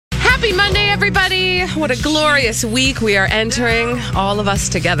Happy Monday, everybody. What a glorious week we are entering, all of us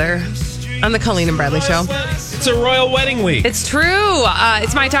together on the Colleen and Bradley Show. It's a royal wedding week. It's true.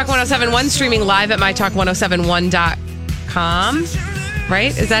 It's My Talk 1071, streaming live at mytalk1071.com.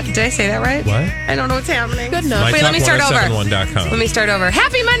 Right? Did I say that right? What? I don't know what's happening. Good enough. Wait, let me start over. Let me start over.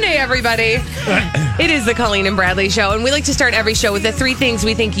 Happy Monday, everybody. It is the Colleen and Bradley Show, and we like to start every show with the three things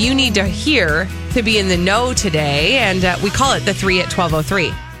we think you need to hear to be in the know today, and we call it the 3 at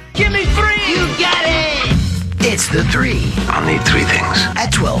 12:03. Give me 3! You got it! It's the 3. I'll need 3 things.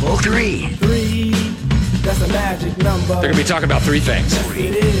 At 12:03. 3, that's a magic number. They're going to be talking about 3 things. Yes,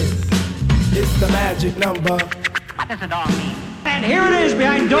 it is. It's the magic number. What does it all mean? And here it is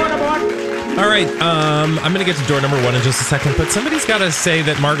behind door number 1. All right, I'm going to get to door number 1 in just a second, but somebody's got to say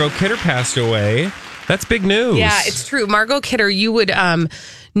that Margot Kidder passed away. That's big news. Yeah, it's true. Margot Kidder, you would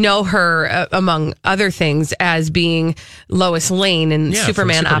know her, among other things, as being Lois Lane in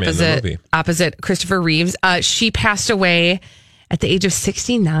Superman opposite Christopher Reeves. She passed away at the age of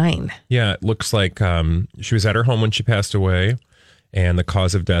 69. Yeah, it looks like she was at her home when she passed away, and the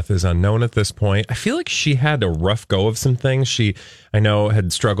cause of death is unknown at this point. I feel like she had a rough go of some things. She, I know,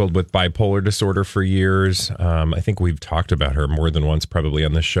 had struggled with bipolar disorder for years. I think we've talked about her more than once probably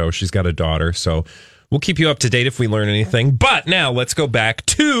on this show. She's got a daughter, so we'll keep you up to date if we learn anything. But now let's go back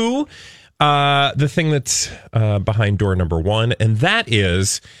to the thing that's behind door number 1, and that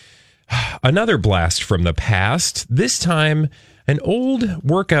is another blast from the past. This time, an old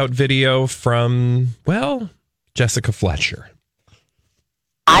workout video from, well, Jessica Fletcher.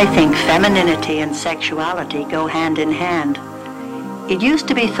 I think femininity and sexuality go hand in hand. It used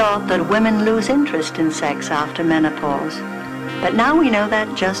to be thought that women lose interest in sex after menopause, but now we know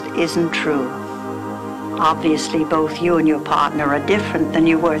that just isn't true. Obviously, both you and your partner are different than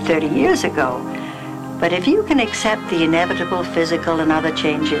you were 30 years ago, but if you can accept the inevitable physical and other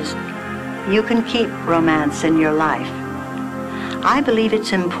changes, you can keep romance in your life. I believe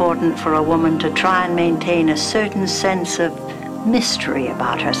it's important for a woman to try and maintain a certain sense of mystery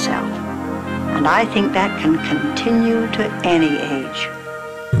about herself, and I think that can continue to any age.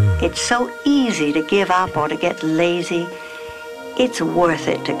 It's so easy to give up or to get lazy. It's worth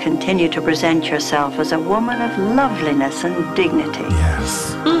it to continue to present yourself as a woman of loveliness and dignity.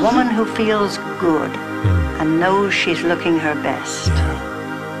 Yes. A woman who feels good and knows she's looking her best.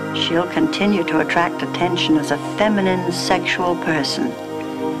 Yeah. She'll continue to attract attention as a feminine, sexual person.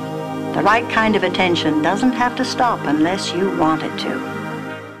 The right kind of attention doesn't have to stop unless you want it to.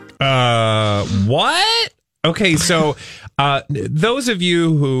 What? Okay, so those of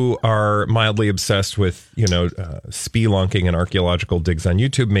you who are mildly obsessed with, spelunking and archaeological digs on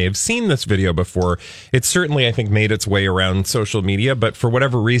YouTube may have seen this video before. It's certainly, I think, made its way around social media, but for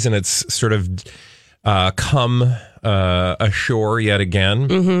whatever reason, it's sort of come ashore yet again.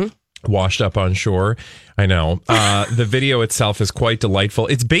 Mm-hmm. Washed up on shore. I know. The video itself is quite delightful.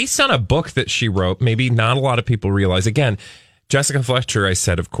 It's based on a book that she wrote. Maybe not a lot of people realize. Again, Jessica Fletcher, I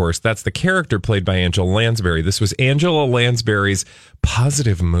said, of course, that's the character played by Angela Lansbury. This was Angela Lansbury's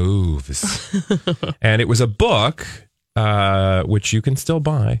Positive Moves. And it was a book, which you can still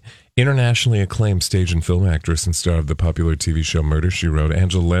buy. Internationally acclaimed stage and film actress and star of the popular TV show Murder, She Wrote,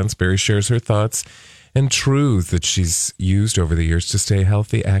 Angela Lansbury shares her thoughts and truths that she's used over the years to stay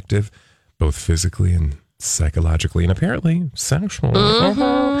healthy, active, both physically and psychologically, and apparently sexually.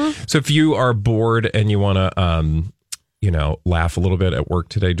 Mm-hmm. So if you are bored and you want to, laugh a little bit at work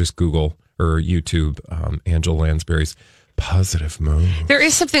today, just Google or YouTube Angela Lansbury's Positive Moves. There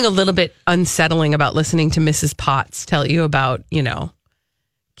is something a little bit unsettling about listening to Mrs. Potts tell you about,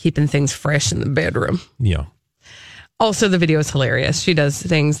 keeping things fresh in the bedroom. Yeah. Also, the video is hilarious. She does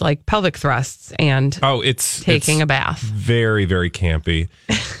things like pelvic thrusts and taking a bath. Very, very campy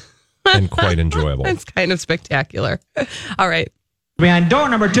and quite enjoyable. It's kind of spectacular. All right. Behind door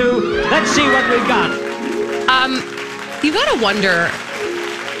number 2, let's see what we've got. You got to wonder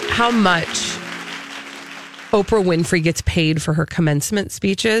how much Oprah Winfrey gets paid for her commencement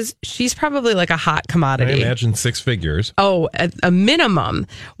speeches. She's probably like a hot commodity. I imagine 6 figures. Oh, a minimum.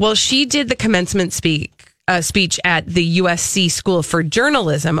 Well, she did the commencement speech at the USC School for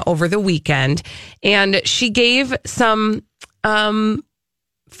Journalism over the weekend, and she gave some fun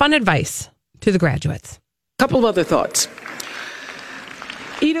advice to the graduates. A couple of other thoughts.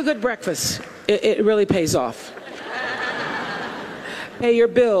 Eat a good breakfast. It really pays off. Pay your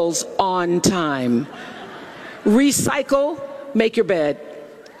bills on time. Recycle, make your bed.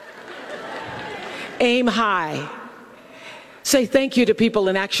 Aim high. Say thank you to people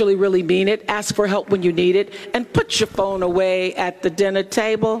and actually really mean it. Ask for help when you need it. And put your phone away at the dinner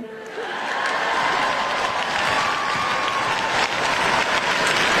table. All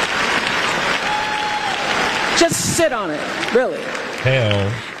Just sit on it, really.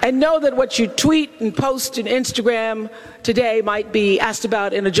 Hell. And know that what you tweet and post in Instagram today might be asked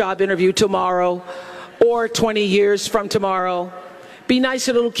about in a job interview tomorrow or 20 years from tomorrow. Be nice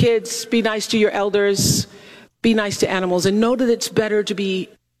to little kids. Be nice to your elders. Be nice to animals. And know that it's better to be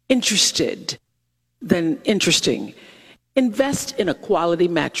interested than interesting. Invest in a quality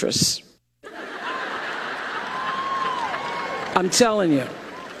mattress. I'm telling you,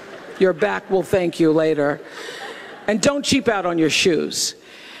 your back will thank you later. And don't cheap out on your shoes.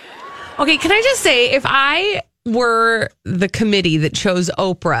 Okay, can I just say, if I were the committee that chose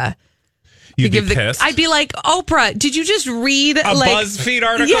Oprah, You'd be pissed. I'd be like, Oprah, did you just read a BuzzFeed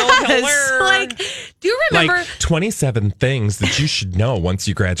article? Yes. Like, do you remember? Like 27 things that you should know once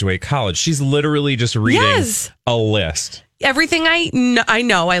you graduate college. She's literally just reading a list. Everything I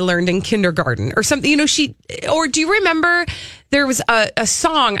know I learned in kindergarten or something. You know, or do you remember there was a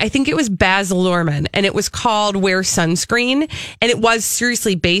song, I think it was Baz Luhrmann, and it was called Wear Sunscreen. And it was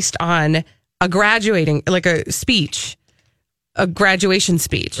seriously based on a graduation speech.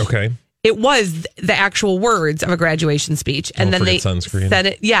 Okay. It was the actual words of a graduation speech. And then they sunscreen. said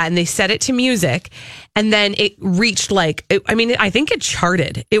it. Yeah. And they set it to music. And then it reached I think it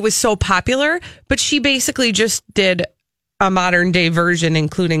charted. It was so popular, but she basically just did a modern day version,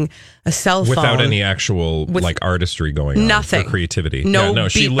 including a cell phone. Without any actual artistry going on. Nothing. Or creativity. No,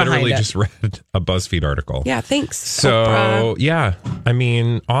 she beat literally behind it. just read a BuzzFeed article. Yeah, thanks. So, Oprah. yeah. I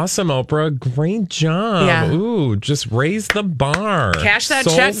mean, awesome, Oprah. Great job. Yeah. Ooh, just raise the bar. Cash that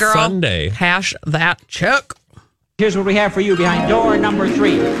Soul check, girl. Sunday. Cash that check. Here's what we have for you behind door number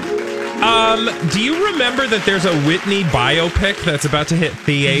 3. Do you remember that there's a Whitney biopic that's about to hit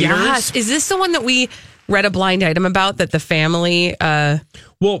theaters? Yes. Is this the one that we read a blind item about that the family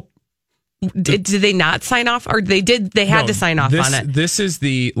did they not sign off, or they had to sign off on it? This is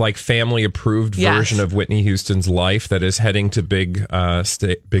the family approved version of Whitney Houston's life that is heading to big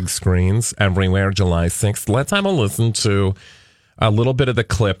screens everywhere July 6th. Let's have a listen to a little bit of the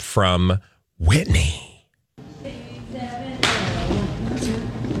clip from Whitney.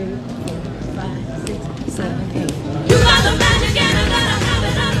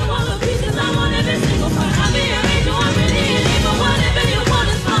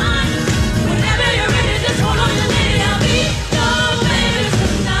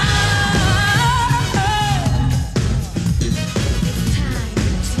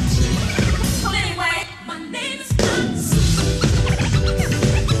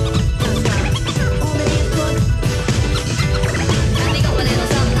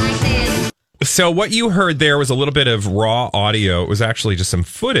 So what you heard there was a little bit of raw audio. It was actually just some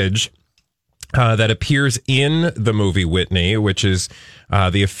footage that appears in the movie Whitney, which is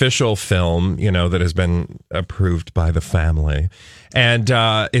the official film, that has been approved by the family. And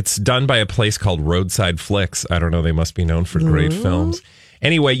it's done by a place called Roadside Flicks. I don't know. They must be known for great films.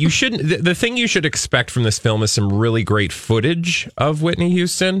 Anyway, you shouldn't. The thing you should expect from this film is some really great footage of Whitney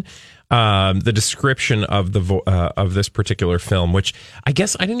Houston. The description of of this particular film, which I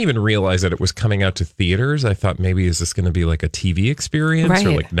guess I didn't even realize that it was coming out to theaters. I thought maybe is this going to be like a TV experience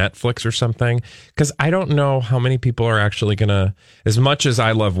or like Netflix or something? Because I don't know how many people are actually going to. As much as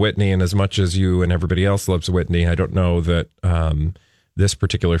I love Whitney and as much as you and everybody else loves Whitney, I don't know that this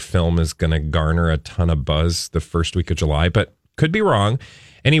particular film is going to garner a ton of buzz the first week of July, but could be wrong.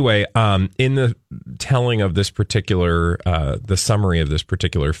 Anyway, in the telling of this particular, the summary of this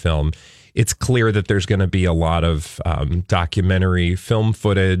particular film, it's clear that there's going to be a lot of documentary film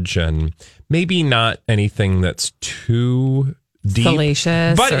footage and maybe not anything that's too deep,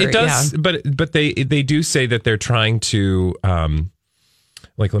 salacious. But it does. Yeah. But they do say that they're trying to.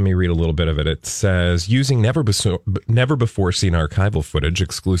 Let me read a little bit of it. It says, using never before seen archival footage,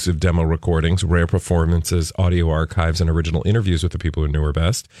 exclusive demo recordings, rare performances, audio archives, and original interviews with the people who knew her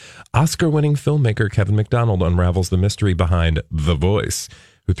best, Oscar-winning filmmaker Kevin McDonald unravels the mystery behind The Voice,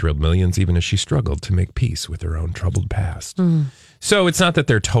 who thrilled millions even as she struggled to make peace with her own troubled past. So it's not that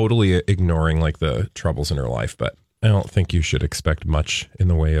they're totally ignoring the troubles in her life, but I don't think you should expect much in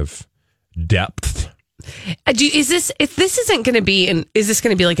the way of depth. Is this going to be in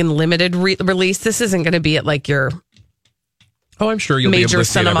limited release? This isn't going to be at your. Oh, I'm sure you'll be able to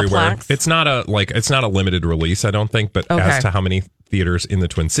see it everywhere. Plex? It's not a limited release, I don't think. But as to how many theaters in the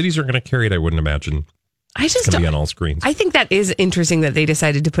Twin Cities are going to carry it, I wouldn't imagine. It's going to be on all screens. I think that is interesting that they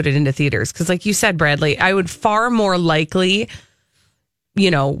decided to put it into theaters because, like you said, Bradley, I would far more likely,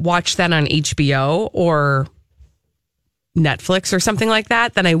 watch that on HBO or Netflix or something like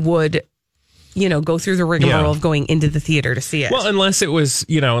that than I would go through the rigmarole Yeah. of going into the theater to see it. Well, unless it was,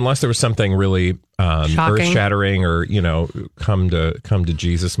 unless there was something really Shocking. earth-shattering or, come to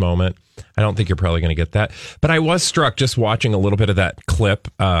Jesus moment. I don't think you're probably going to get that. But I was struck just watching a little bit of that clip.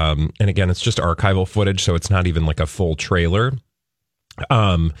 And again, it's just archival footage, so it's not even like a full trailer.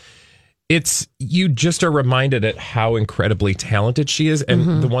 You just are reminded at how incredibly talented she is.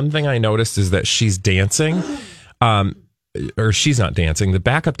 And the one thing I noticed is that she's dancing. Or she's not dancing. The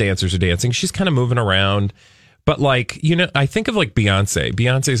backup dancers are dancing. She's kind of moving around. But I think of like Beyonce.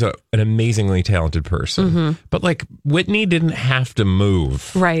 Beyonce's an amazingly talented person. But like Whitney didn't have to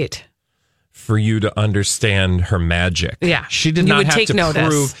move. Right. For you to understand her magic. Yeah. She did You not would have take to notice.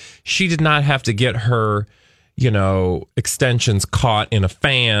 prove. She did not have to get her, extensions caught in a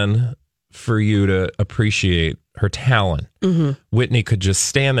fan for you to appreciate her talent. Whitney could just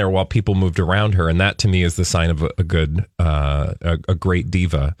stand there while people moved around her, and that to me is the sign of a good, a great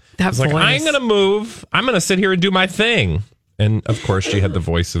diva. That It's like, voice. I ain't gonna move. I'm gonna sit here and do my thing. And of course, she had the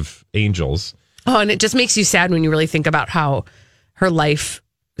voice of angels. Oh, and it just makes you sad when you really think about how her life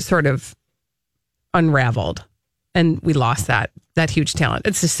sort of unraveled, and we lost that huge talent.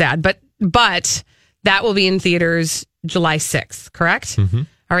 It's just sad, but that will be in theaters July 6th, correct?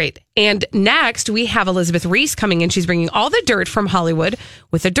 All right. And next, we have Elizabeth Reese coming in. She's bringing all the dirt from Hollywood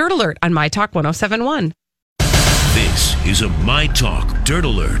with a Dirt Alert on My Talk 107.1. This is a My Talk Dirt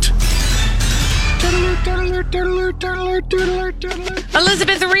Alert.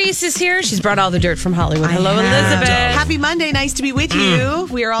 Elizabeth Reese is here. She's brought all the dirt from Hollywood. Hello, Elizabeth. Happy Monday. Nice to be with you.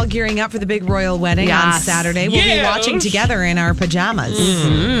 We are all gearing up for the big royal wedding on Yes. Saturday. We'll be watching together in our pajamas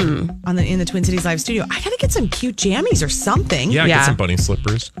in the Twin Cities Live studio. I gotta get some cute jammies or something. Yeah, Yeah. get some bunny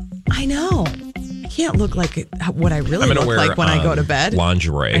slippers. I know. I can't look like what I really I'm gonna look wear like when I go to bed.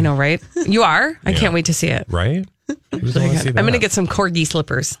 lingerie. I know, right? You are? I can't wait to see it. Right? Who's gonna see I'm going to that? get some corgi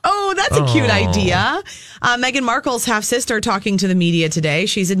slippers. Oh, that's a cute idea. Meghan Markle's half-sister talking to the media today.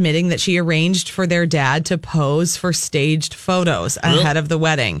 She's admitting that she arranged for their dad to pose for staged photos ahead of the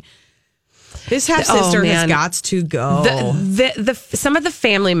wedding. This half-sister has man. got to go. Some of the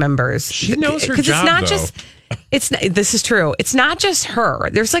family members. She knows her 'cause job, it's not though. just. This is true. It's not just her.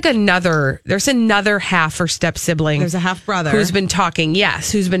 There's another half or step sibling. There's a half brother who's been talking. Yes,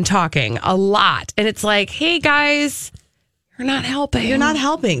 who's been talking a lot. And it's like, hey guys, you're not helping. You're not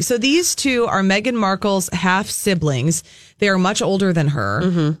helping. So these two are Meghan Markle's half siblings. They are much older than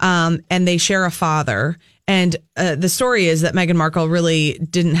her, and they share a father. And the story is that Meghan Markle really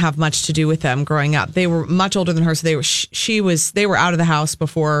didn't have much to do with them growing up. They were much older than her, so they were out of the house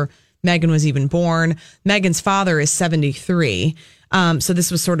before Meghan was even born. Meghan's father is 73. So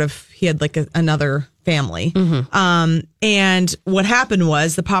this was he had like another family. And what happened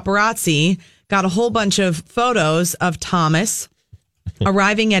was the paparazzi got a whole bunch of photos of Thomas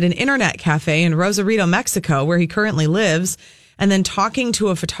arriving at an internet cafe in Rosarito, Mexico, where he currently lives, and then talking to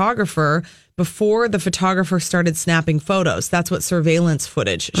a photographer before the photographer started snapping photos. That's what surveillance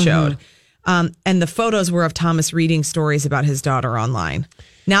footage showed. And the photos were of Thomas reading stories about his daughter online.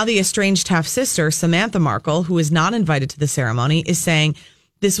 Now the estranged half-sister, Samantha Markle, who is not invited to the ceremony, is saying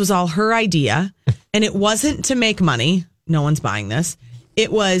this was all her idea, and it wasn't to make money. No one's buying this.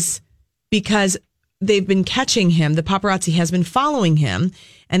 It was because they've been catching him. The paparazzi has been following him,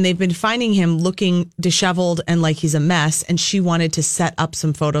 and they've been finding him looking disheveled and like he's a mess, and she wanted to set up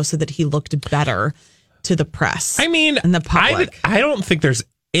some photos so that he looked better to the press. I mean, and the public. I don't think there's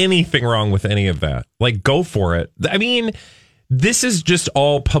anything wrong with any of that. Like, go for it. I mean, this is just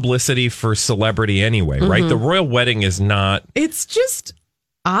all publicity for celebrity anyway, right? The royal wedding is not. It's just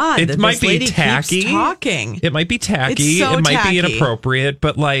odd. It that might this be lady tacky. keeps talking. It might be tacky. It's so it might tacky. be inappropriate,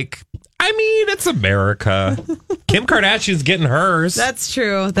 but like, I mean, it's America. Kim Kardashian's getting hers. That's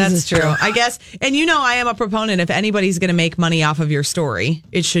true. That's true. I guess. And I am a proponent. If anybody's going to make money off of your story,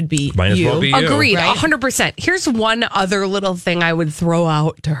 it should be Might as you. well be you. Agreed, Right? 100%. Here's one other little thing I would throw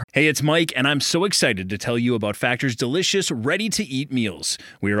out to her. Hey, it's Mike, and I'm so excited to tell you about Factor's delicious, ready-to-eat meals.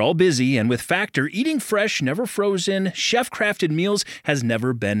 We are all busy, and with Factor, eating fresh, never frozen, chef-crafted meals has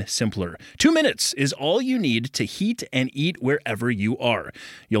never been simpler. 2 minutes is all you need to heat and eat wherever you are.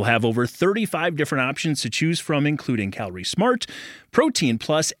 You'll have over 35 different options to choose from, including Calorie Smart, Protein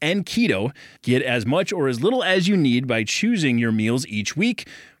Plus, and Keto. Get as much or as little as you need by choosing your meals each week.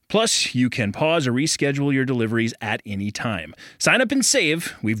 Plus, you can pause or reschedule your deliveries at any time. Sign up and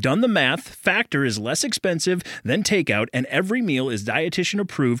save. We've done the math. Factor is less expensive than takeout, and every meal is dietitian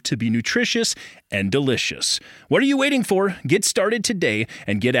approved to be nutritious and delicious. What are you waiting for? Get started today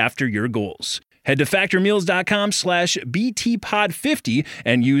and get after your goals. Head to factormeals.com/BTPod50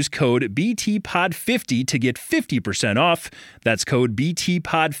 and use code BTPod50 to get 50% off. That's code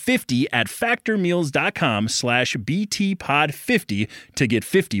BTPod50 at factormeals.com/BTPod50 to get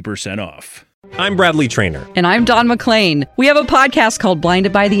 50% off. I'm Bradley Trainer. And I'm Don McClain. We have a podcast called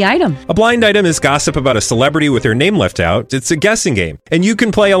Blinded by the Item. A blind item is gossip about a celebrity with their name left out. It's a guessing game, and you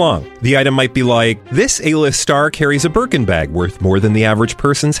can play along. The item might be like, this A-list star carries a Birkin bag worth more than the average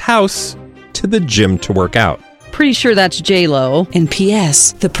person's house to the gym to work out. Pretty sure that's J-Lo. And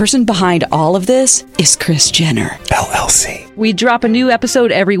P.S. the person behind all of this is Kris Jenner, LLC. We drop a new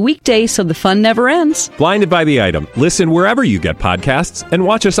episode every weekday so the fun never ends. Blinded by the Item. Listen wherever you get podcasts and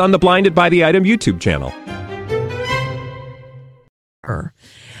watch us on the Blinded by the Item YouTube channel.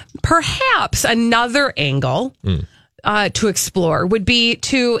 Perhaps another angle to explore would be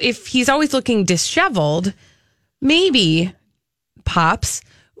to, if he's always looking disheveled, maybe, Pops,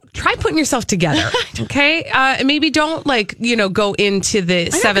 try putting yourself together, okay? Maybe don't go into the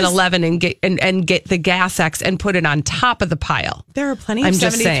 7-Eleven and get the Gas X and put it on top of the pile. There are plenty of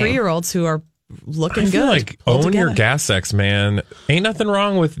 73-year-olds who are looking I feel good. like own your Gas X, man. Ain't nothing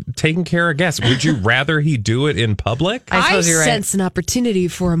wrong with taking care of gas. Would you rather he do it in public? I suppose you're right. sense an opportunity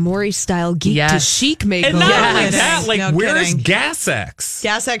for a Maury-style geek to chic makeover. And not only that, No where's kidding. Gas X?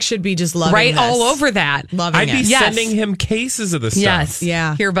 Gas X should be just loving Right this. all over that. Loving I'd be it. sending him cases of the stuff. Yes.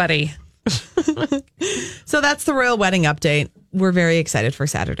 Yeah. Here, buddy. So that's the royal wedding update. We're very excited for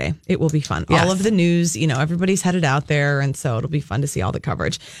Saturday. It will be fun. Yes. All of the news, everybody's headed out there, and so it'll be fun to see all the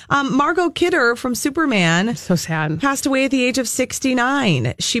coverage. Margot Kidder from Superman So sad. passed away at the age of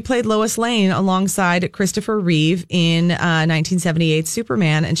 69. She played Lois Lane alongside Christopher Reeve in 1978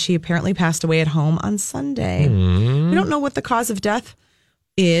 Superman, and she apparently passed away at home on Sunday. We don't know what the cause of death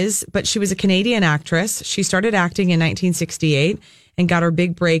is, but she was a Canadian actress. She started acting in 1968 and got her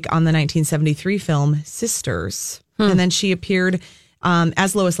big break on the 1973 film Sisters. And then she appeared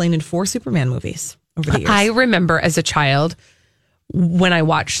as Lois Lane in 4 Superman movies over the years. I remember as a child when I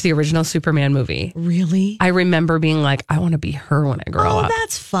watched the original Superman movie. Really? I remember being like, I want to be her when I grow up.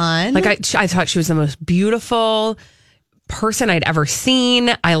 That's fun. Like I thought she was the most beautiful person I'd ever seen.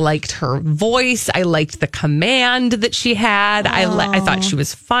 I liked her voice. I liked the command that she had. I thought she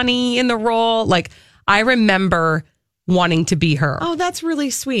was funny in the role. Like I remember wanting to be her. Oh, that's really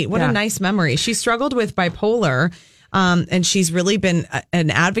sweet. What Yeah. a nice memory. She struggled with bipolar, and she's really been an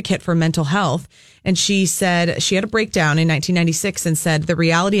advocate for mental health. And she said she had a breakdown in 1996 and said, the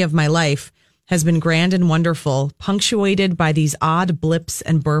reality of my life has been grand and wonderful, punctuated by these odd blips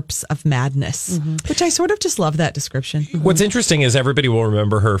and burps of madness, which I sort of just love that description. What's interesting is everybody will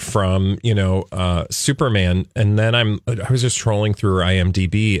remember her from, Superman. And then I was just trolling through her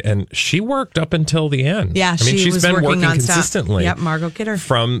IMDb, and she worked up until the end. Yeah, I mean, she she's was been working working nonstop. consistently. Yep, Margot Kidder.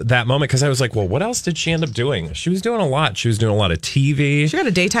 From that moment, because I was like, well, what else did she end up doing? She was doing a lot. She was doing a lot of TV. She got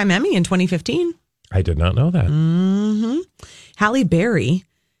a Daytime Emmy in 2015. I did not know that. Halle Berry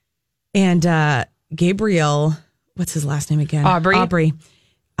and Gabriel, what's his last name again? Aubrey.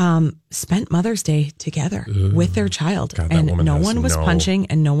 Spent Mother's Day together with their child. God, that and woman no has one was no punching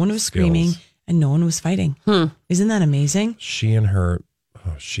and no one was screaming skills. and no one was fighting. Isn't that amazing? She and her,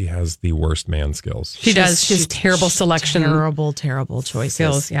 she has the worst man skills. She does. She has terrible selection. Terrible choices.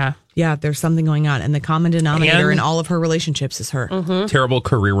 Skills, yeah. Yeah, there's something going on. And the common denominator And- in all of her relationships is her. Terrible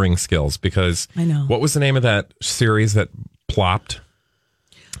careering skills, because I know. What was the name of that series that plopped?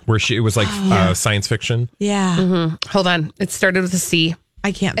 Where it was like science fiction. Yeah. Hold on. It started with a C.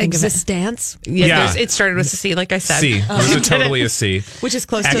 I can't think Existence. Yeah. It started with a C, like I said. C. It was totally a C. of it. Which is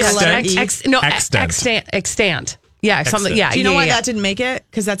close to the Extent. letter E. Extant. Yeah, something. Extant. Yeah. Do you know yeah, why yeah. that didn't make it?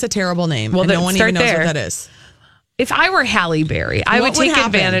 Because that's a terrible name. Well, and then no one start even knows there. what that is. If I were Halle Berry, I What would would take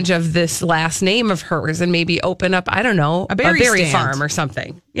happen? advantage of this last name of hers and maybe open up, I don't know, A berry stand. farm or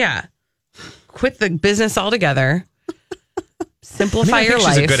something. Yeah. Quit the business altogether. Simplify I your think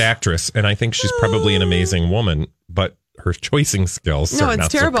life. she's a good actress, and I think she's probably an amazing woman, but her choicing skills No, are it's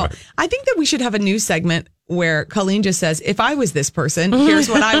not so terrible. good. I think that we should have a news segment where Colleen just says, if I was this person, here's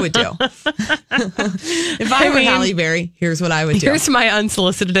what I would do. If I were mean, Halle Berry, here's what I would do. Here's my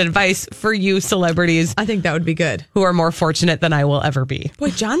unsolicited advice for you celebrities I think that would be good. who are more fortunate than I will ever be.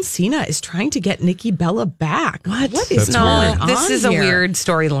 Boy, John Cena is trying to get Nikki Bella back. What is That's going weird. on This is a here? weird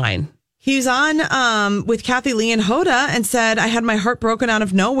storyline. He's on with Kathy Lee and Hoda and said, I had my heart broken out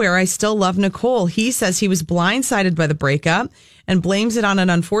of nowhere. I still love Nicole. He says he was blindsided by the breakup and blames it on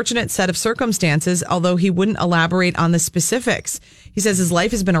an unfortunate set of circumstances, although he wouldn't elaborate on the specifics. He says his life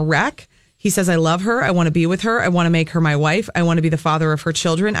has been a wreck. He says, I love her. I want to be with her. I want to make her my wife. I want to be the father of her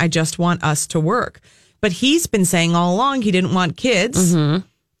children. I just want us to work. But he's been saying all along he didn't want kids.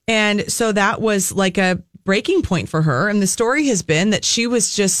 And so that was like a breaking point for her. And the story has been that he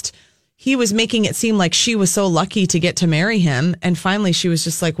was making it seem like she was so lucky to get to marry him. And finally she was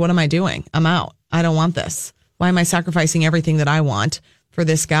just like, what am I doing? I'm out. I don't want this. Why am I sacrificing everything that I want for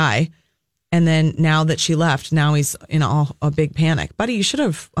this guy? And then now that she left, now he's in a big panic. Buddy, you should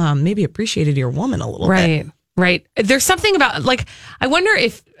have maybe appreciated your woman a little bit. Right. There's something about, like, I wonder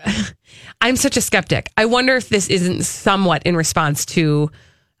if, I'm such a skeptic. I wonder if this isn't somewhat in response to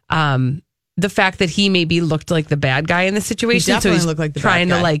the fact that he maybe looked like the bad guy in the situation. He definitely so he's looked like the trying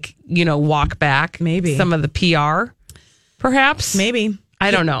bad to, guy. like, walk back maybe some of the PR, perhaps. Maybe.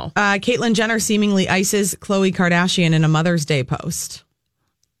 I don't know. Caitlyn Jenner seemingly ices Khloe Kardashian in a Mother's Day post.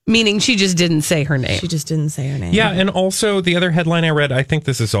 Meaning she just didn't say her name. She just didn't say her name. Yeah, and also the other headline I read, I think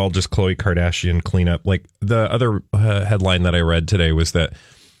this is all just Khloe Kardashian cleanup. Like the other headline that I read today was that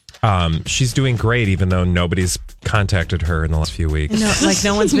she's doing great, even though nobody's contacted her in the last few weeks.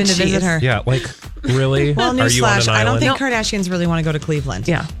 No one's been to visit her. Yeah, like, really? Well, Are you on newsflash, an I don't island? think Kardashians really want to go to Cleveland.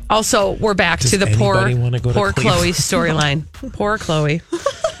 Yeah. Also, we're back Does to the poor anybody wanna go to Khloe Cleveland? storyline. Poor Khloe.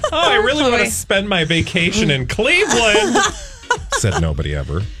 Oh, I really want to spend my vacation in Cleveland. Said nobody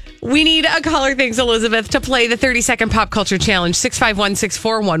ever. We need a caller, thanks, Elizabeth, to play the 30-second pop culture challenge.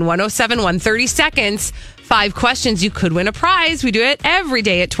 651-641-1071. 30 seconds, 5 questions. You could win a prize. We do it every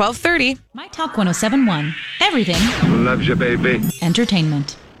day at 12:30. My Talk 1071. Everything. Loves you, baby.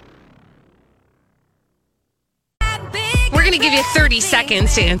 Entertainment. We're going to give you 30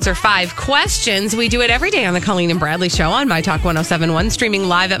 seconds to answer 5 questions. We do it every day on the Colleen and Bradley Show on My Talk 1071, streaming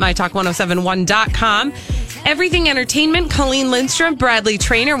live at MyTalk1071.com. Everything Entertainment, Colleen Lindstrom, Bradley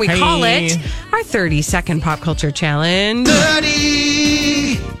Trainer. We call it our 30-second pop culture challenge.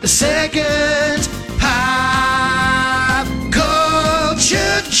 30-second pop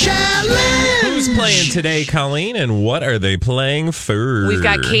culture challenge. Who's playing today, Colleen, and what are they playing for? We've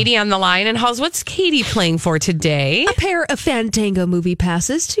got Katie on the line. And Halls, what's Katie playing for today? A pair of Fandango movie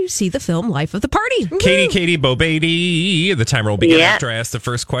passes to see the film Life of the Party. Katie Bobeady. The timer will begin Yeah. after I ask the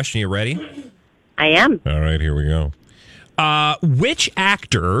first question. You ready? I am. All right, here we go. Which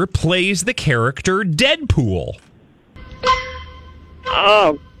actor plays the character Deadpool?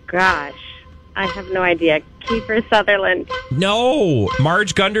 Oh, gosh. I have no idea. Kiefer Sutherland. No.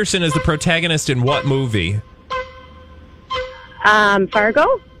 Marge Gunderson is the protagonist in what movie?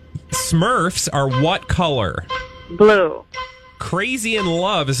 Fargo? Smurfs are what color? Blue. Crazy in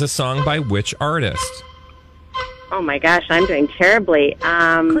Love is a song by which artist? Oh, my gosh. I'm doing terribly.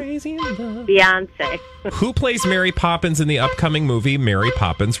 Crazy in Love. Beyonce. Who plays Mary Poppins in the upcoming movie Mary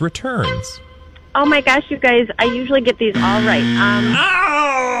Poppins Returns? Oh, my gosh, you guys. I usually get these all right.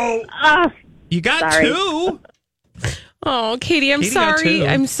 You got sorry. 2. Oh, Katie, I'm Katie got sorry. 2.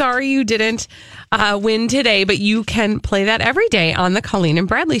 I'm sorry you didn't win today, but you can play that every day on the Colleen and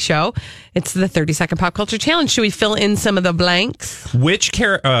Bradley Show. It's the 30-second pop culture challenge. Should we fill in some of the blanks? Which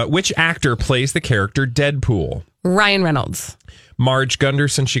actor plays the character Deadpool? Ryan Reynolds. Marge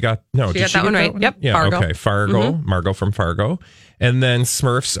Gunderson. She got that one right. Yep. Yeah. Fargo. Okay. Fargo. Mhm. Margot from Fargo. And then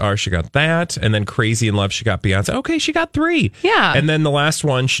Smurfs. She got that. And then Crazy in Love. She got Beyonce. Okay, she got 3. Yeah. And then the last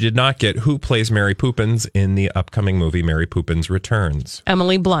one she did not get. Who plays Mary Poppins in the upcoming movie Mary Poppins Returns?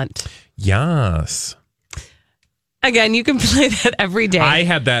 Emily Blunt. Yes. Again, you can play that every day. I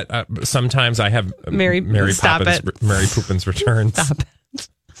have that. Sometimes I have Mary stop Poppins. it. Mary Poppins Returns. Stop it.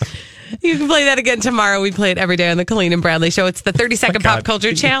 You can play that again tomorrow. We play it every day on the Colleen and Bradley Show. It's the 30-second pop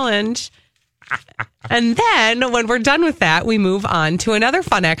culture challenge. And then when we're done with that, we move on to another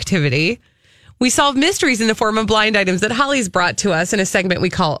fun activity. We solve mysteries in the form of blind items that Holly's brought to us in a segment we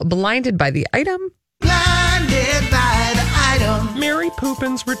call Blinded by the Item. Blinded by the item. Mary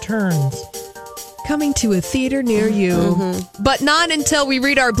Poppins Returns. Coming to a theater near you. But not until we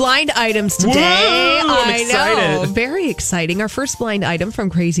read our blind items today. Whoa, I'm I know. excited. Very exciting. Our first blind item from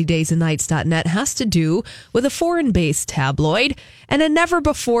crazydaysandnights.net has to do with a foreign-based tabloid and a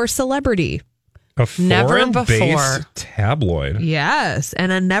never-before celebrity. A Never before. foreign-based tabloid. Yes,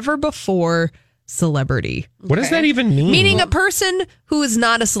 and a never-before celebrity. What does that even mean? Meaning a person who is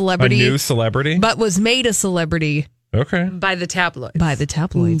not a A celebrity, new celebrity? but was made a celebrity Okay. By the tabloids. by the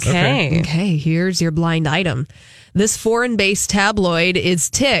tabloids. Okay. Okay, here's your blind item. This foreign-based tabloid is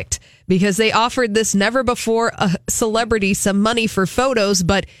ticked because they offered this never-before celebrity some money for photos,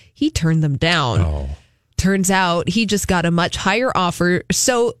 but he turned them down. Oh. Turns out he just got a much higher offer,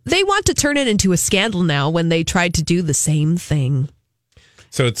 so they want to turn it into a scandal now when they tried to do the same thing.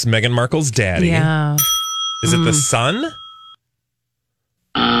 So it's Meghan Markle's daddy. Yeah. Is it the son?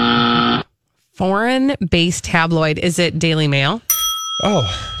 Foreign-based tabloid. Is it Daily Mail? Oh,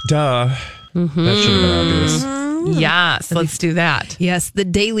 duh. That should have been obvious. Yes, let's do that. Yes, the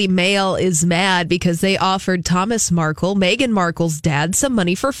Daily Mail is mad because they offered Thomas Markle, Meghan Markle's dad, some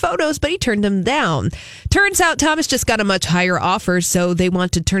money for photos, but he turned them down. Turns out Thomas just got a much higher offer, so they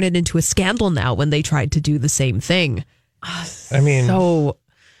want to turn it into a scandal now when they tried to do the same thing. I mean, So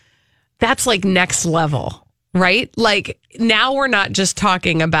that's like next level, right? Like now we're not just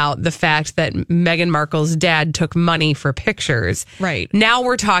talking about the fact that Meghan Markle's dad took money for pictures. Right. Now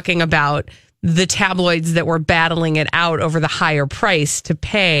we're talking about the tabloids that were battling it out over the higher price to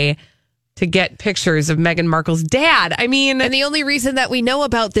pay to get pictures of Meghan Markle's dad. I mean, and the only reason that we know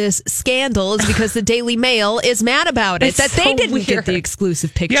about this scandal is because the Daily Mail is mad about it, It's that they so didn't weird. get the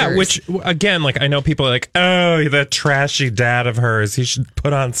exclusive pictures. yeah, which, again, like, I know people are like, oh, that trashy dad of hers, he should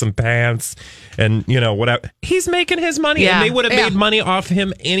put on some pants and, whatever. He's making his money, Yeah. and they would have made money off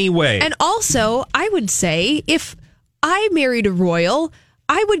him anyway. And also, I would say, if I married a royal,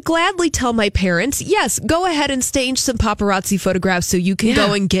 I would gladly tell my parents, yes, go ahead and stage some paparazzi photographs so you can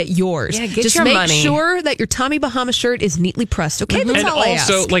go and get yours. Yeah, get Just your make money. sure that your Tommy Bahama shirt is neatly pressed. Okay, that's and all I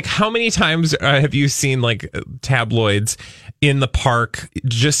also, ask. like, how many times have you seen, like, tabloids in the park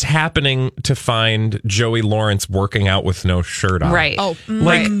just happening to find Joey Lawrence working out with no shirt on? Right. Oh,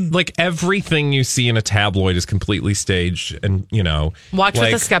 Like everything you see in a tabloid is completely staged, and watch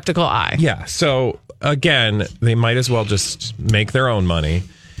like, with a skeptical eye. Yeah. So again, they might as well just make their own money.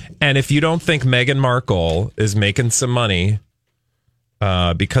 And if you don't think Meghan Markle is making some money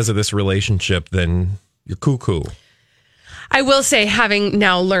because of this relationship, then you're cuckoo. I will say, having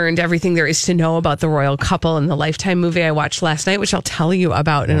now learned everything there is to know about the royal couple in the Lifetime movie I watched last night, which I'll tell you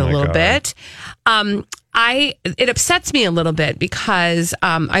about in a little bit, it upsets me a little bit because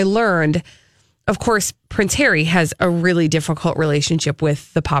I learned, of course, Prince Harry has a really difficult relationship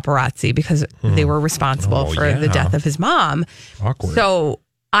with the paparazzi because they were responsible for the death of his mom. Awkward. So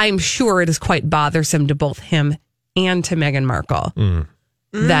I'm sure it is quite bothersome to both him and to Meghan Markle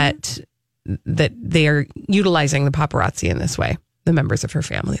that they are utilizing the paparazzi in this way. The members of her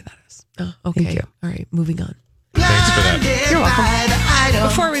family, that is. Oh, okay. Thank you. All right, moving on. Thanks for that. You're welcome.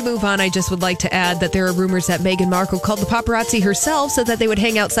 Before we move on, I just would like to add that there are rumors that Meghan Markle called the paparazzi herself so that they would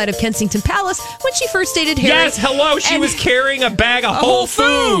hang outside of Kensington Palace when she first dated Harry. Yes, hello. She was carrying a bag of Whole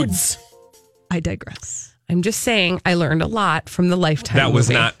Foods. I digress. I'm just saying I learned a lot from the Lifetime That was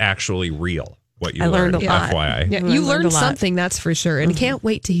movie. not actually real. What you I learned a lot. FYI. Yeah, I you learned a learned lot. something, that's for sure, and can't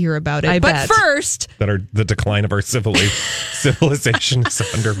wait to hear about it. I but bet. first, That are the decline of our civilization is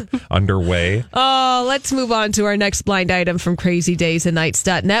underway. let's move on to our next blind item from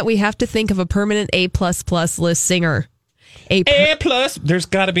crazydaysandnights.net. We have to think of a permanent A++ list singer. A plus. There's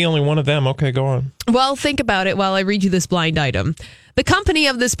got to be only one of them. Okay, go on. Well, think about it while I read you this blind item. The company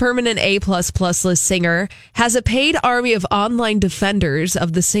of this permanent A++ list singer has a paid army of online defenders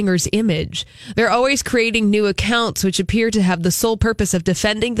of the singer's image. They're always creating new accounts which appear to have the sole purpose of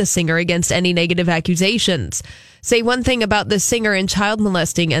defending the singer against any negative accusations. Say one thing about the singer and child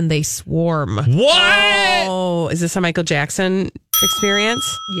molesting and they swarm. What? Oh, is this a Michael Jackson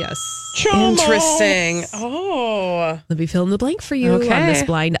experience? Yes. Interesting. Oh. Let me fill in the blank for you Okay. on this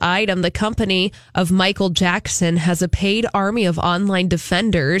blind item. The company of Michael Jackson has a paid army of online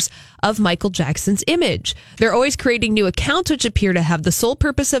defenders of Michael Jackson's image. They're always creating new accounts which appear to have the sole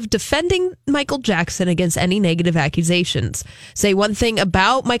purpose of defending Michael Jackson against any negative accusations. Say one thing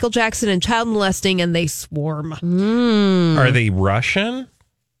about Michael Jackson and child molesting and they swarm. Are they Russian?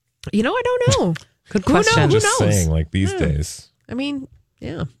 You know, I don't know. Good Who question. knows? Who Just knows? saying, like these days. I mean,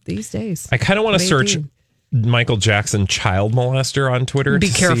 yeah, these days. I kind of want to search Maybe. Michael Jackson child molester on Twitter. Be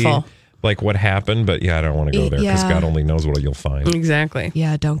to careful. See, like what happened, but yeah, I don't want to go there because Yeah. God only knows what you'll find. Exactly.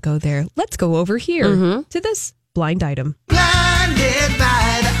 Yeah, don't go there. Let's go over here to this blind item. Blinded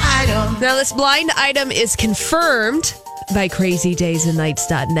by the item. Now, this blind item is confirmed by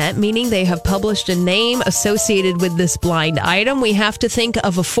crazydaysandnights.net, meaning they have published a name associated with this blind item. We have to think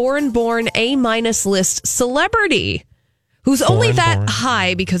of a foreign-born A-list celebrity who's only that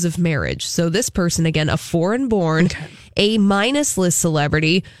high because of marriage. So this person, again, a foreign-born A-list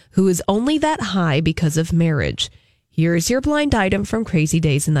celebrity who is only that high because of marriage. Here's your blind item from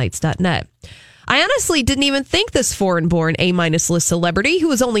crazydaysandnights.net. I honestly didn't even think this foreign-born A-list celebrity who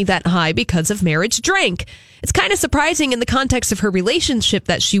was only that high because of marriage drank. It's kind of surprising in the context of her relationship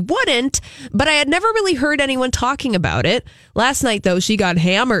that she wouldn't, but I had never really heard anyone talking about it. Last night, though, she got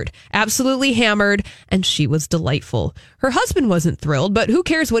hammered, absolutely hammered, and she was delightful. Her husband wasn't thrilled, but who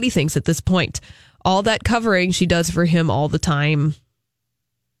cares what he thinks at this point? All that covering she does for him all the time.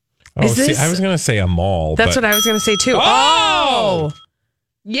 Oh, Is see, this- I was going to say a mall. That's but what I was going to say too. Oh!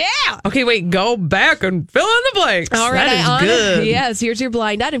 Yeah. Okay, wait. Go back and fill in the blanks. All right. That is good. Yes, here's your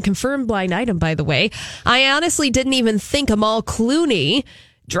blind item. Confirmed blind item, by the way. I honestly didn't even think Amal Clooney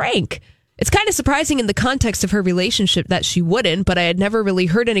drank. It's kind of surprising in the context of her relationship that she wouldn't, but I had never really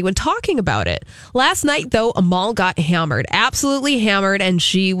heard anyone talking about it. Last night, though, Amal got hammered, absolutely hammered, and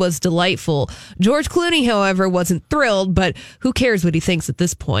she was delightful. George Clooney, however, wasn't thrilled, but who cares what he thinks at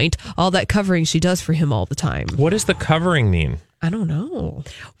this point? All that covering she does for him all the time. What does the covering mean? I don't know.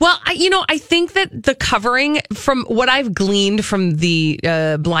 Well, I think that the covering, from what I've gleaned from the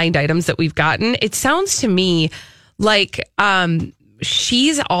blind items that we've gotten, it sounds to me like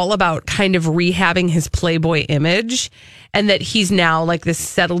she's all about kind of rehabbing his Playboy image, and that he's now like this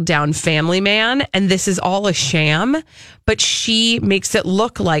settled down family man, and this is all a sham. But she makes it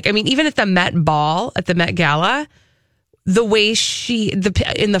look like, I mean, even at the Met Ball, at the Met Gala, the way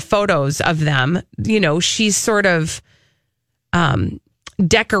in the photos of them, she's sort of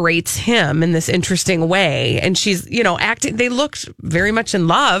decorates him in this interesting way, and she's acting. They looked very much in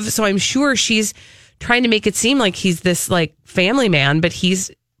love, so I'm sure she's trying to make it seem like he's this like family man, but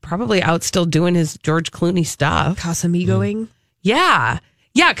he's probably out still doing his George Clooney stuff. Casamigoing. Yeah,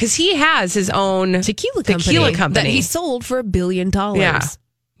 because he has his own tequila company that he sold for $1 billion. Yeah.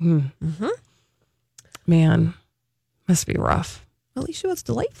 Mm-hmm. Man, must be rough. At least she was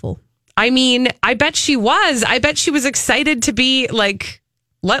delightful. I mean, I bet she was. I bet she was excited to be like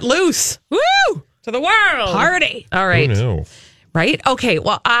let loose. Woo! To the world. Party. All right. Oh, no. Right? Okay.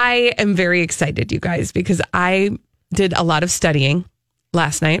 Well, I am very excited, you guys, because I did a lot of studying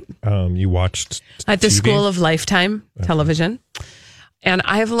last night. You watched at the TV? School of Lifetime Television. And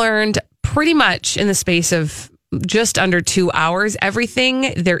I've learned pretty much in the space of just under 2 hours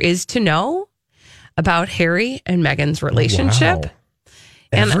everything there is to know about Harry and Meghan's relationship. Wow.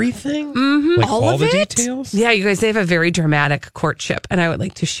 Everything? Mm-hmm. All the details? Yeah, you guys, they have a very dramatic courtship. And I would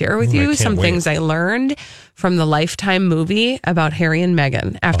like to share with you some things I learned from the Lifetime movie about Harry and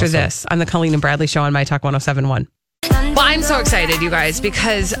Meghan after this on the Colleen and Bradley Show on My Talk 107.1. Well, I'm so excited, you guys,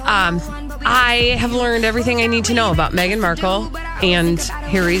 because I have learned everything I need to know about Meghan Markle and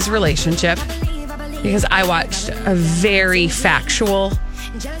Harry's relationship, because I watched a very factual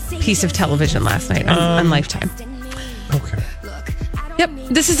piece of television last night on Lifetime. Okay. Yep.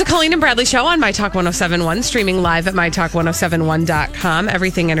 This is the Colleen and Bradley Show on My Talk 107.1, streaming live at MyTalk1071.com.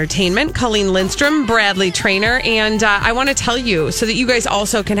 Everything Entertainment. Colleen Lindstrom, Bradley Trainer. And I want to tell you so that you guys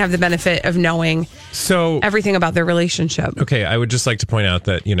also can have the benefit of knowing everything about their relationship. Okay. I would just like to point out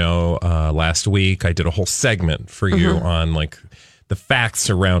that, last week I did a whole segment for you on like the facts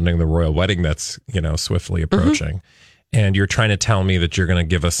surrounding the royal wedding that's, swiftly approaching. And you're trying to tell me that you're going to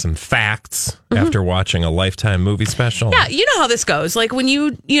give us some facts after watching a Lifetime movie special? Yeah, you know how this goes. Like when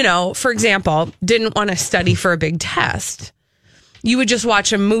you for example, didn't want to study for a big test, you would just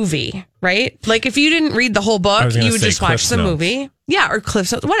watch a movie, right? Like if you didn't read the whole book, you would just watch the movie. Yeah, or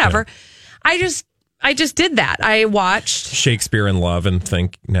Cliff's Notes, whatever. Yeah. I just did that. I watched Shakespeare in Love and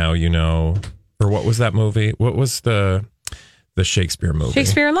think now you know. Or what was that movie? What was the Shakespeare movie?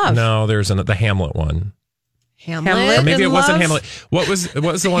 Shakespeare in Love. No, there's the Hamlet one. Hamlet. Or maybe it wasn't Hamlet. What was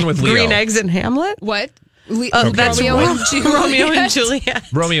the one with Leo? Green Eggs and Hamlet? What? That's Romeo and Juliet.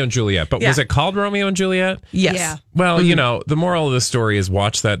 Romeo and Juliet. But was it called Romeo and Juliet? Yes. Yeah. Well, the moral of the story is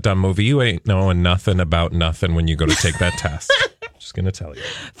watch that dumb movie. You ain't knowing nothing about nothing when you go to take that test. Just going to tell you.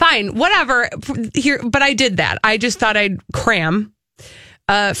 Fine, whatever. But I did that. I just thought I'd cram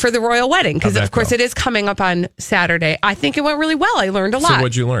for the royal wedding because, of course, it is coming up on Saturday. I think it went really well. I learned a lot. So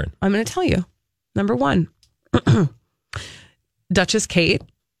what'd you learn? I'm going to tell you. Number one. Duchess Kate,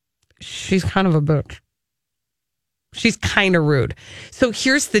 she's kind of a bitch. She's kind of rude. So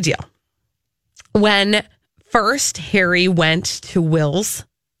here's the deal. When first Harry went to Wills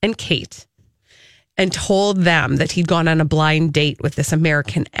and Kate and told them that he'd gone on a blind date with this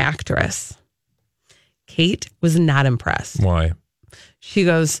American actress, Kate was not impressed. Why? She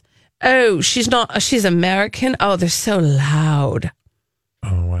goes, oh, she's American. Oh, they're so loud.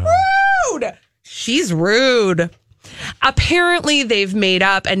 Oh, wow. Rude. She's rude. Apparently they've made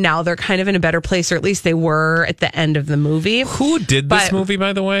up and now they're kind of in a better place, or at least they were at the end of the movie. Who did this movie,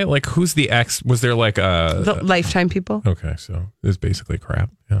 by the way? Like, who's the ex? Was there like the Lifetime people? Okay, so it was basically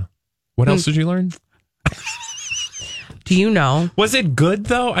crap. Yeah. What else did you learn? Do you know? Was it good,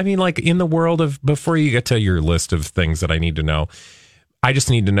 though? I mean, like, in the world of, before you get to your list of things that I need to know, I just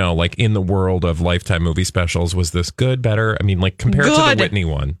need to know, like, in the world of Lifetime movie specials, was this good, better? I mean, like, compared to the Whitney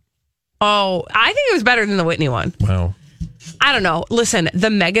one. Oh, I think it was better than the Whitney one. Wow. I don't know. Listen, the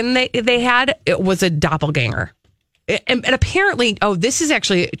Meghan they had, it was a doppelganger. And apparently, this is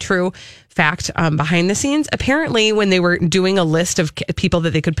actually a true fact behind the scenes. Apparently, when they were doing a list of people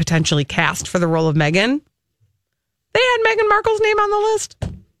that they could potentially cast for the role of Meghan, they had Meghan Markle's name on the list.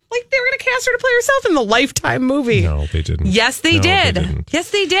 Like, they were going to cast her to play herself in the Lifetime movie. No, they didn't. Yes, they did.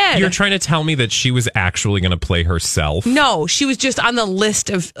 Yes, they did. You're trying to tell me that she was actually going to play herself? No, she was just on the list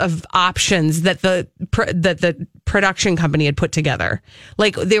of options that the production company had put together.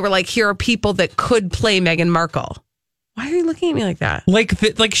 Like, they were like, here are people that could play Meghan Markle. Why are you looking at me like that?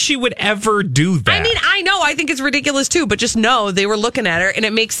 Like she would ever do that. I mean, I know. I think it's ridiculous too, but just know they were looking at her, and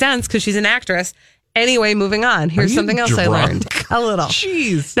it makes sense because she's an actress. Anyway, moving on. Here's something else I learned. A little.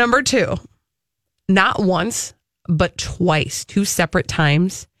 Jeez. Number 2. Not once, but twice, 2 separate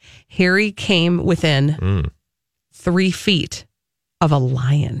times, Harry came within 3 feet of a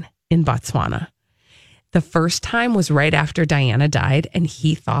lion in Botswana. The first time was right after Diana died, and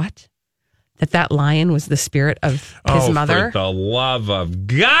he thought that lion was the spirit of his mother. For the love of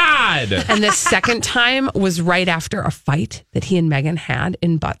God! And the second time was right after a fight that he and Meghan had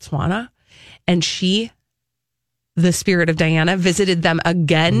in Botswana. And the spirit of Diana, visited them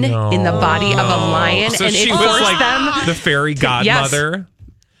again in the body of a lion. So and she it was forced like them the fairy godmother?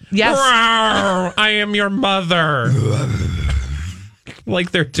 Yes. Rawr, I am your mother. Like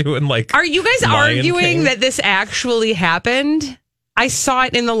they're doing like... Are you guys Lion arguing King? that this actually happened? I saw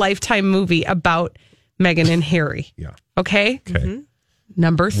it in the Lifetime movie about Meghan and Harry. Yeah. Okay? Okay.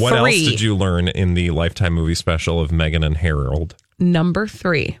 Number 3. What else did you learn in the Lifetime movie special of Meghan and Harold? Number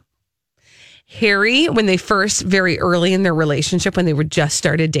 3. Harry, when they first, very early in their relationship, when they were just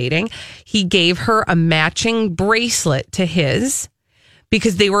started dating, he gave her a matching bracelet to his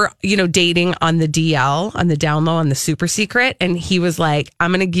because they were, dating on the DL, on the down low, on the super secret. And he was like,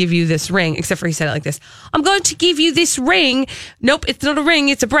 I'm going to give you this ring, except for he said it like this. I'm going to give you this ring. Nope, it's not a ring.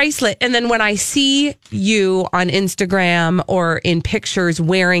 It's a bracelet. And then when I see you on Instagram or in pictures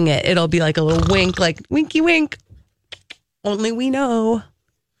wearing it, it'll be like a little wink, like winky wink. Only we know.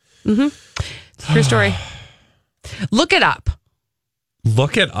 It's a true story. Look it up.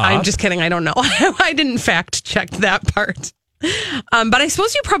 Look it up? I'm just kidding. I don't know. I didn't fact check that part. But I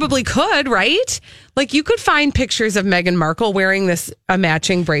suppose you probably could, right? Like you could find pictures of Meghan Markle wearing a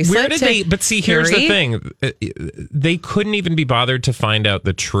matching bracelet. Where did they? But see, here's the thing: they couldn't even be bothered to find out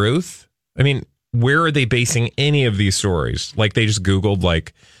the truth. I mean, where are they basing any of these stories? Like they just Googled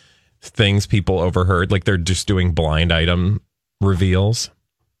like things people overheard. Like they're just doing blind item reveals.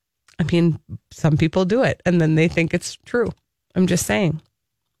 I mean, some people do it, and then they think it's true. I'm just saying,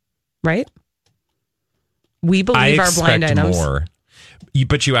 right? We believe our blind items. More,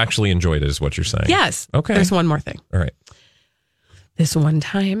 but you actually enjoyed it, is what you're saying. Yes. Okay. There's one more thing. All right. This one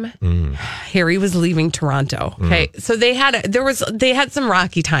time, Harry was leaving Toronto. Okay, so they had some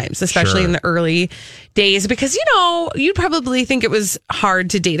rocky times, especially in the early days, because you'd probably think it was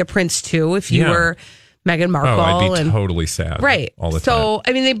hard to date a prince too if you were Meghan Markle. I'd be totally sad. Right. All the time. So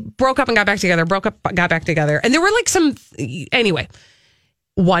I mean, they broke up and got back together. And there were like some. Anyway,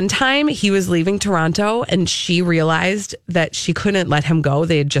 one time he was leaving Toronto and she realized that she couldn't let him go.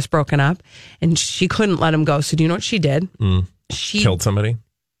 They had just broken up and she couldn't let him go. So do you know what she did? She killed somebody?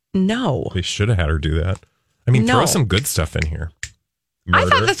 No. They should have had her do that. I mean, throw some good stuff in here. Murder. I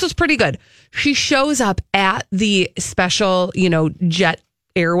thought this was pretty good. She shows up at the special, jet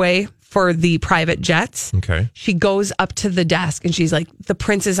airway for the private jets. Okay. She goes up to the desk and she's like, the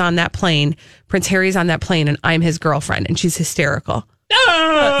prince is on that plane. Prince Harry's on that plane and I'm his girlfriend. And she's hysterical.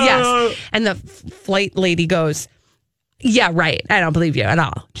 Yes. And the flight lady goes, yeah, right. I don't believe you at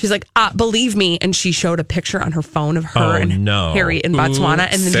all. She's like, believe me. And she showed a picture on her phone of her and Harry in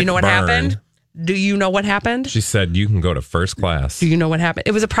Botswana. And then do you know what happened? Do you know what happened? She said, you can go to first class. Do you know what happened?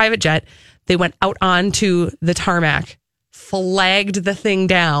 It was a private jet. They went out onto the tarmac, flagged the thing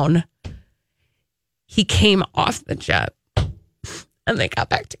down. He came off the jet and they got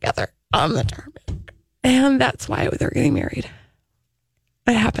back together on the tarmac. And that's why they're getting married.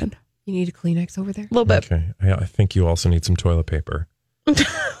 It happened. You need a Kleenex over there? A little bit. Okay. I think you also need some toilet paper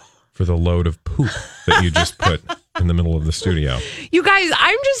for the load of poop that you just put in the middle of the studio. You guys,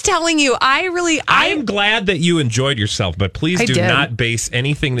 I'm just telling you, I'm glad that you enjoyed yourself, but please do not base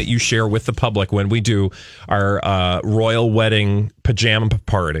anything that you share with the public when we do our royal wedding pajama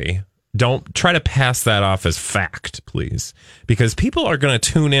party. Don't try to pass that off as fact, please, because people are going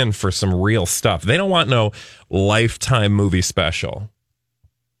to tune in for some real stuff. They don't want no Lifetime movie special.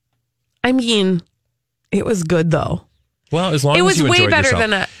 I mean, it was good though. Well, as long as you enjoyed yourself. It was way better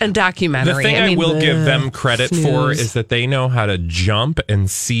than a documentary. The thing I will give them credit for is that they know how to jump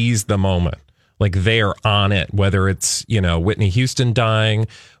and seize the moment. Like they are on it, whether it's, Whitney Houston dying,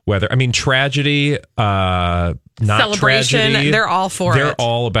 tragedy, not celebration, tragedy. they're all for it. They're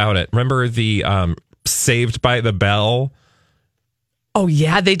all about it. Remember the Saved by the Bell? Oh,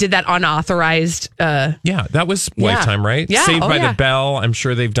 yeah. They did that unauthorized. Yeah, that was Lifetime, right? Yeah. Saved by the Bell. I'm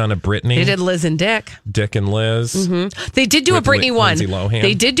sure they've done a Britney. They did Liz and Dick. Dick and Liz. Mm-hmm. They did do a Britney one. Lindsay Lohan.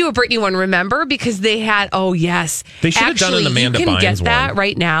 They did do a Britney one, remember? Because they had, They should have done an Amanda you can Bynes get that one.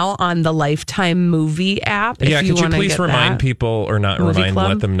 right now on the Lifetime movie app. Yeah, if you could you wanna please get remind that. people, or not Movie remind, Club?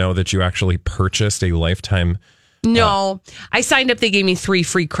 let them know that you actually purchased a Lifetime. No, I signed up. They gave me 3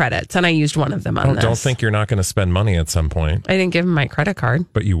 free credits, and I used one of them on this. Don't think you're not going to spend money at some point. I didn't give them my credit card.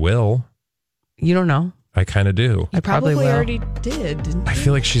 But you will. You don't know. I kind of do. You probably will. already did, didn't I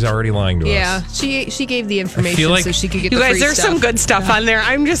feel like she's already lying to Yeah, us. she gave the information feel like- so she could get You the guys, free there's stuff. some good stuff on there.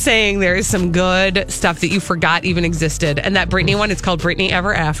 I'm just saying there is some good stuff that you forgot even existed. And that Britney one, it's called Britney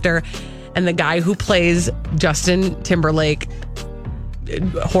Ever After. And the guy who plays Justin Timberlake,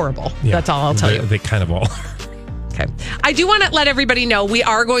 horrible. Yeah, That's all I'll tell you. They kind of all. Okay. I do want to let everybody know we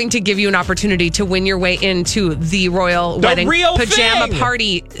are going to give you an opportunity to win your way into the royal The wedding real pajama thing!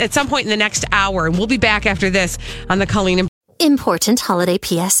 party at some point in the next hour. And we'll be back after this on the Colleen and Important holiday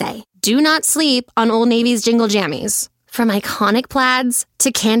PSA. Do not sleep on Old Navy's Jingle Jammies. From iconic plaids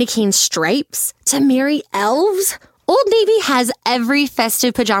to candy cane stripes to merry elves, Old Navy has every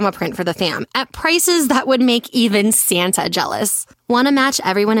festive pajama print for the fam at prices that would make even Santa jealous. Want to match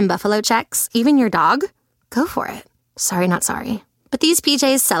everyone in Buffalo checks, even your dog? Go for it. Sorry, not sorry. But these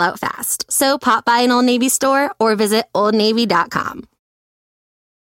PJs sell out fast, so pop by an Old Navy store or visit oldnavy.com.